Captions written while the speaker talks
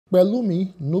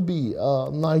Pelumi Nubi,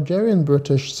 a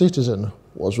Nigerian-British citizen,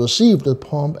 was received with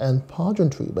pomp and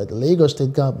pageantry by the Lagos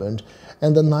state government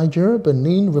and the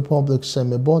Nigeria-Benin Republic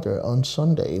Seme border on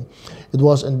Sunday. It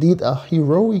was indeed a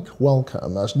heroic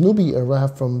welcome as Nubi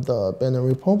arrived from the Benin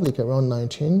Republic around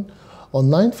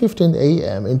 9:15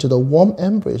 a.m. into the warm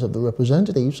embrace of the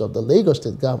representatives of the Lagos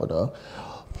state governor,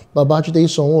 Babajide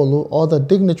Sanwo-Olu, other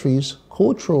dignitaries,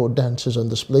 cultural dances on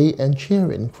display, and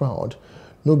cheering crowd.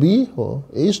 Nubi, who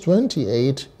is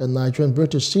 28, a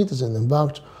Nigerian-British citizen,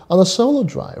 embarked on a solo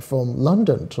drive from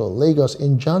London to Lagos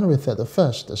in January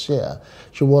 31st this year.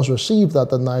 She was received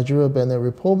at the Nigeria-Benin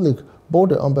Republic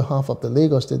border on behalf of the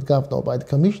Lagos State Governor by the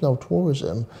Commissioner of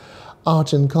Tourism,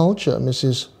 Art and Culture,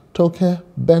 Mrs. Toke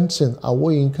Benson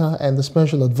Awoyinka, and the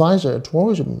Special Advisor at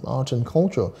Tourism, Art and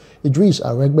Culture, Idris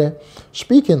Aregbe.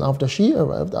 Speaking after she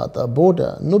arrived at the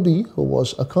border, Nubi, who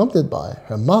was accompanied by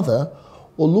her mother,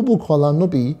 Olubukola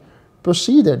Nubi,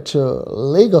 proceeded to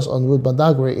Lagos en route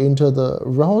Badagry into the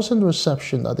rousing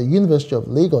reception at the University of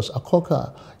Lagos,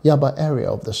 Akoka, Yaba area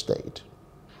of the state.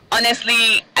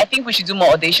 Honestly, I think we should do more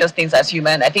audacious things as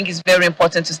humans. I think it's very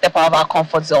important to step out of our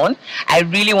comfort zone. I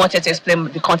really wanted to explain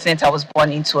the continent I was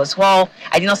born into as well.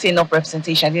 I did not see enough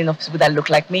representation. I didn't know people that look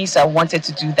like me, so I wanted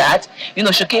to do that. You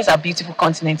know, showcase our beautiful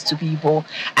continent to people.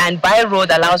 And by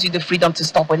road allows you the freedom to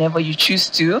stop whenever you choose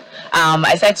to.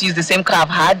 I decided to use the same car I've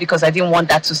had because I didn't want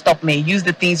that to stop me. Use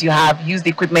the things you have, use the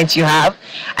equipment you have.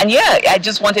 And yeah, I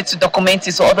just wanted to document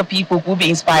it so other people will be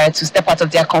inspired to step out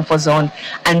of their comfort zone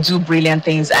and do brilliant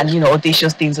things and, you know,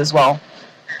 audacious things as well.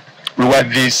 We were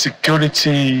the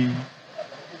security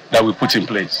that we put in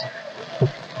place,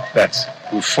 that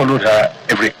we followed her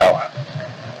every hour.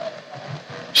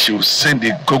 She will send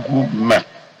a Google map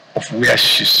of where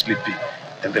she's sleeping,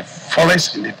 in the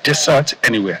forest, in the desert,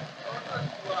 anywhere.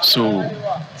 So,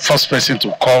 first person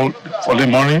to call the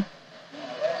following morning,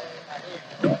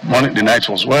 the night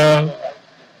was well,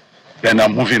 then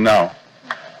I'm moving now.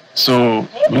 So,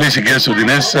 when she gets to the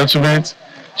next settlement,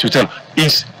 she'll tell,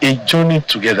 it's a journey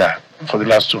together for the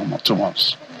last 2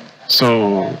 months.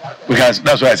 So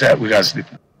that's why I said we can sleep.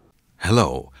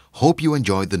 Hello, hope you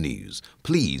enjoyed the news.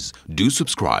 Please do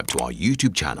subscribe to our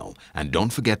YouTube channel and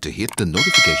don't forget to hit the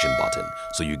notification button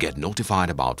so you get notified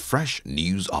about fresh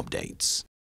news updates.